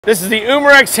This is the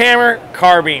Umarex Hammer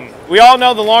Carbine. We all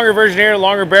know the longer version here,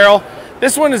 longer barrel.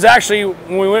 This one is actually,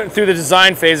 when we went through the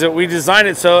design phase, we designed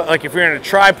it so like if you're in a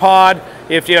tripod,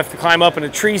 if you have to climb up in a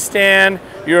tree stand,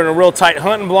 you're in a real tight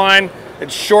hunting blind,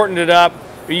 it shortened it up.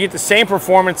 You get the same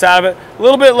performance out of it. A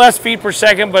little bit less feet per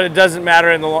second, but it doesn't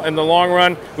matter in the long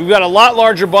run. We've got a lot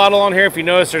larger bottle on here. If you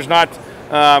notice, there's not,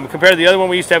 compared to the other one,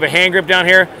 we used to have a hand grip down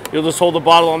here. You'll just hold the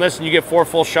bottle on this and you get 4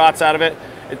 full shots out of it.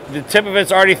 The tip of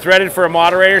it's already threaded for a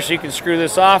moderator, so you can screw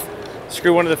this off.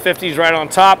 Screw one of the 50s right on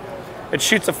top. It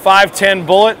shoots a 510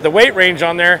 bullet. The weight range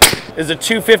on there is a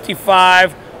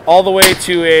 255 all the way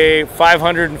to a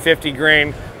 550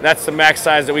 grain. That's the max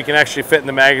size that we can actually fit in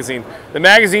the magazine. The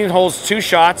magazine holds 2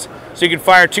 shots, so you can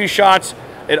fire 2 shots.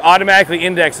 It automatically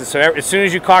indexes, so as soon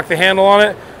as you cock the handle on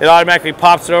it, it automatically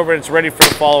pops it over and it's ready for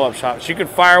a follow-up shot. So you can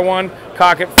fire one,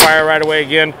 cock it, fire right away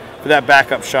again for that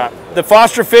backup shot. The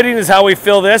Foster fitting is how we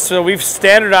fill this, so we've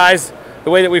standardized the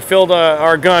way that we filled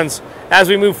our guns. As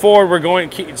we move forward, we're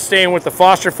going to keep staying with the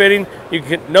Foster fitting. You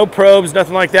can no probes,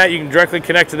 nothing like that. You can directly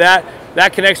connect to that.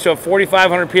 That connects to a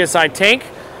 4,500 PSI tank,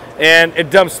 and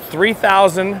it dumps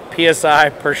 3,000 PSI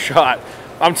per shot.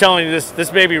 I'm telling you,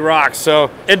 this baby rocks, so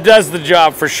it does the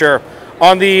job for sure.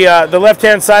 On the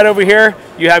left-hand side over here,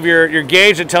 you have your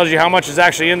gauge that tells you how much is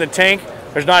actually in the tank.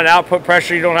 There's not an output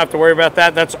pressure. You don't have to worry about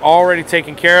that. That's already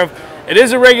taken care of. It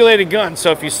is a regulated gun,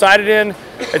 so if you sight it in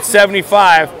at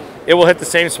 75, it will hit the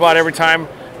same spot every time,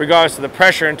 regardless of the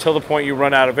pressure, until the point you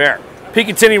run out of air.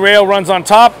 Picatinny rail runs on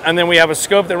top, and then we have a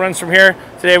scope that runs from here.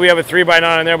 Today we have a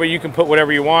 3x9 in there, but you can put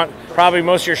whatever you want. Probably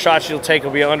most of your shots you'll take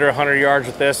will be under 100 yards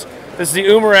with this. This is the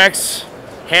Umarex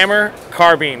Hammer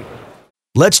Carbine.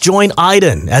 Let's join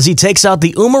Aiden as he takes out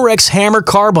the Umarex Hammer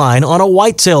Carbine on a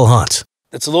whitetail hunt.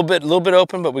 It's a little bit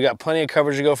open, but we got plenty of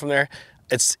coverage to go from there.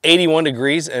 It's 81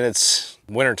 degrees and it's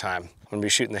wintertime. I'm gonna be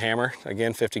shooting the hammer,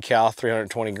 again, 50 cal,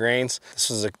 320 grains. This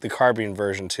is the carbine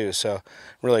version too, so I'm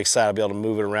really excited to be able to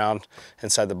move it around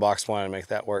inside the box blind and make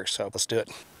that work, so let's do it.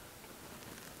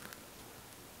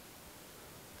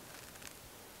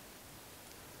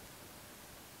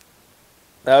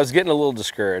 I was getting a little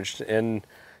discouraged, and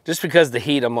just because of the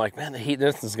heat, I'm like, man, the heat,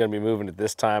 this is gonna be moving at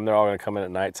this time. They're all gonna come in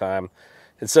at nighttime.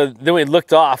 And so then we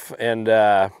looked off, and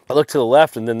I looked to the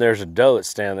left, and then there's a doe that's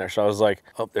standing there. So I was like,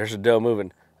 oh, there's a doe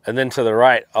moving. And then to the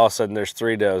right, all of a sudden, there's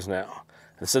 3 does now.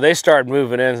 And so they started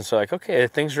moving in, and so like, okay,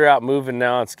 things are out moving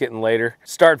now. It's getting later.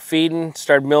 Start feeding,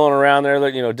 start milling around there,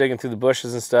 you know, digging through the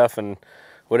bushes and stuff and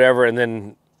whatever. And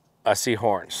then I see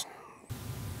horns.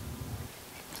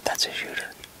 That's a shooter.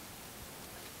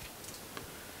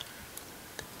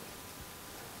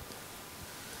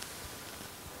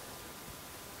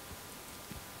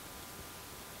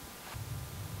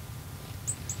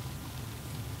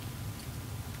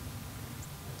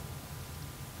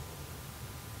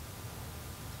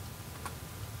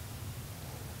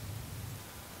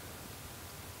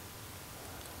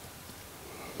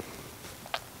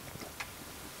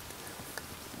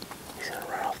 He's gonna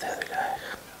run off the other guy.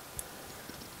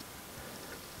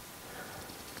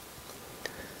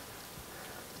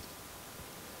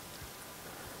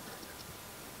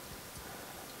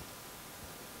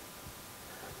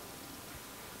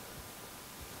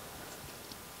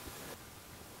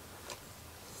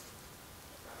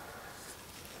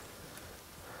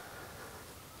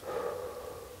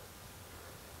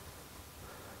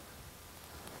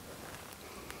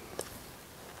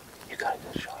 You got a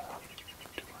good shot on.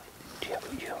 Do you have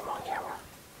him on camera?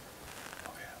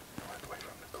 Oh yeah, I have to wait for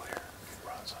him to clear.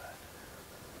 Broadside.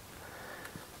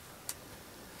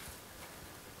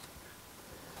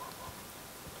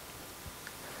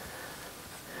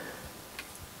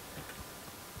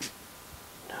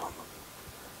 No,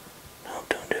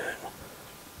 don't do it.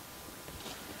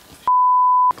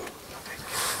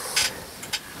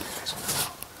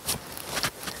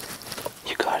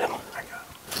 You got him. I got him.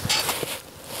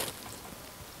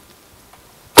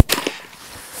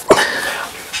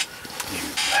 You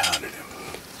pounded him.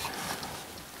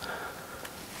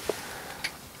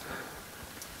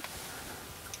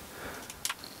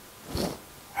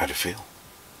 How'd it feel?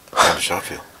 How'd the shot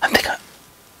feel? I think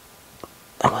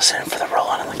I'm listening for the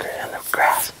rolling in the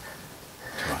grass.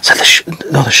 So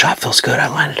the shot feels good. I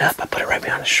lined it up. I put it right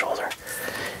behind his shoulder.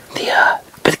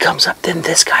 But it comes up. Then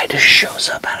this guy just shows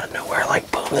up out of nowhere. Like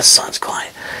boom, the sun's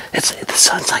climbing. The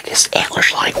sun's like his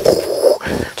antlers like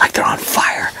they're on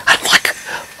fire. I'm like,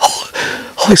 oh,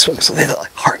 holy smokes! So the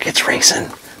heart gets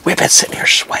racing. We've been sitting here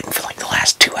sweating for like the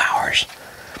last 2 hours.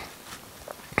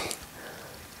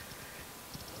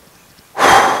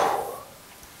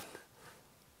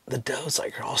 The does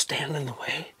like are all standing in the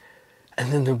way,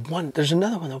 and then there's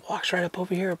another one that walks right up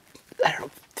over here, I don't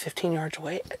know, 15 yards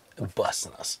away,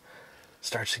 busting us.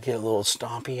 Starts to get a little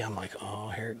stompy. I'm like, oh,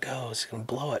 here it goes. He's gonna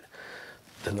blow it.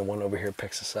 Then the one over here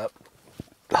picks us up,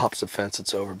 hops the fence,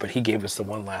 it's over. But he gave us the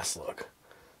one last look.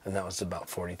 And that was about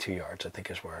 42 yards, I think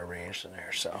is where I ranged in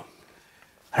there. So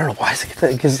I don't know why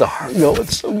it gets the heart going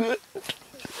so good.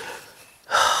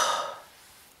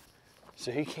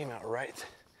 So he came out right.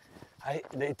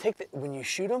 They take when you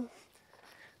shoot them,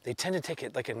 they tend to take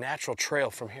it like a natural trail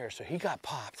from here. So he got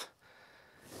popped.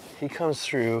 He comes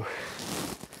through,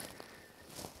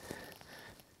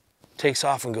 takes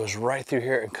off and goes right through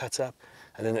here and cuts up.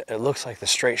 And then it looks like the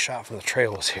straight shot from the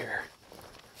trail was here.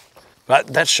 But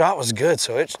that shot was good,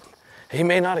 so he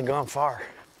may not have gone far.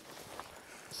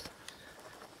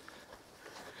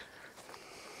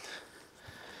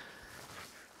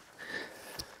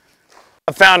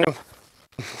 I found him.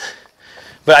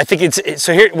 But I think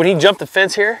so here, when he jumped the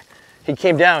fence here, he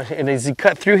came down, and as he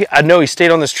cut through, I know he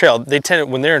stayed on this trail. They tend to,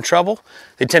 when they're in trouble,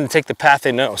 they tend to take the path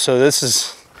they know. So this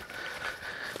is,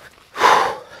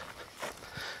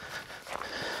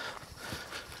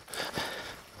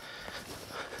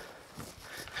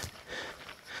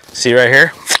 see right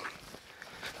here?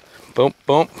 Boom,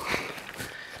 boom.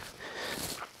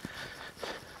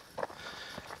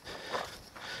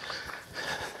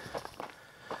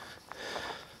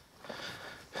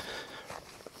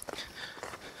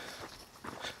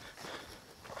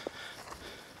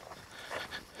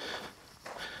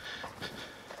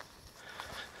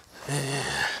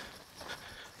 Yeah.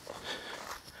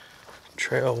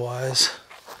 Trail wise.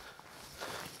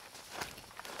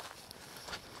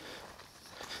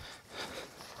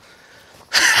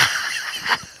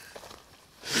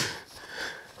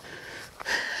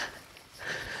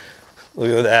 Look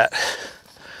at that.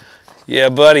 Yeah,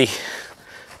 buddy.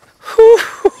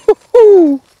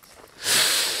 Oh,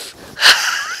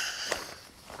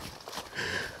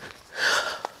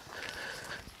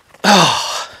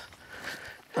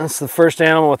 that's the first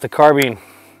animal with the carbine.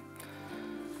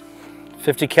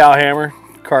 50 cal hammer,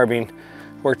 carbine.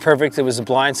 Worked perfect. It was a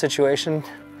blind situation.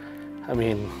 I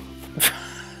mean,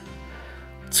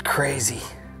 it's crazy.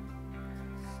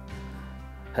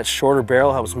 That shorter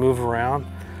barrel helps move around.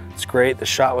 It's great. The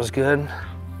shot was good.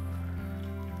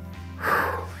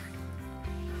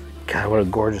 God, what a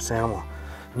gorgeous animal.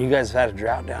 And you guys have had a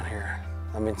drought down here.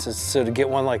 I mean, so to get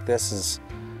one like this is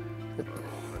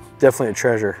definitely a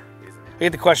treasure. I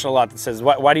get the question a lot that says,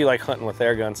 why do you like hunting with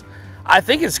air guns? I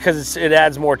think it's because it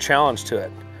adds more challenge to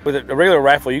it. With a regular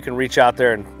rifle, you can reach out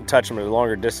there and touch them at a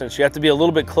longer distance. You have to be a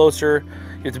little bit closer.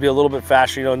 You have to be a little bit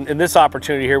faster. You know, in this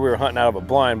opportunity here, we were hunting out of a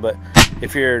blind, but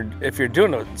if you're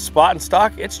doing a spot and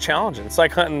stock, it's challenging. It's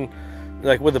like hunting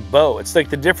like with a bow. It's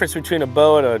like the difference between a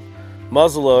bow and a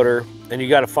muzzle loader, and you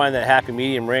got to find that happy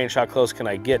medium range. How close can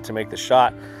I get to make the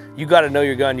shot? You got to know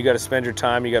your gun. You got to spend your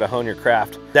time. You got to hone your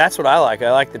craft. That's what I like.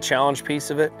 I like the challenge piece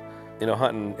of it. You know,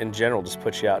 hunting in general just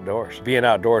puts you outdoors. Being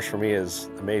outdoors for me is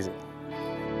amazing.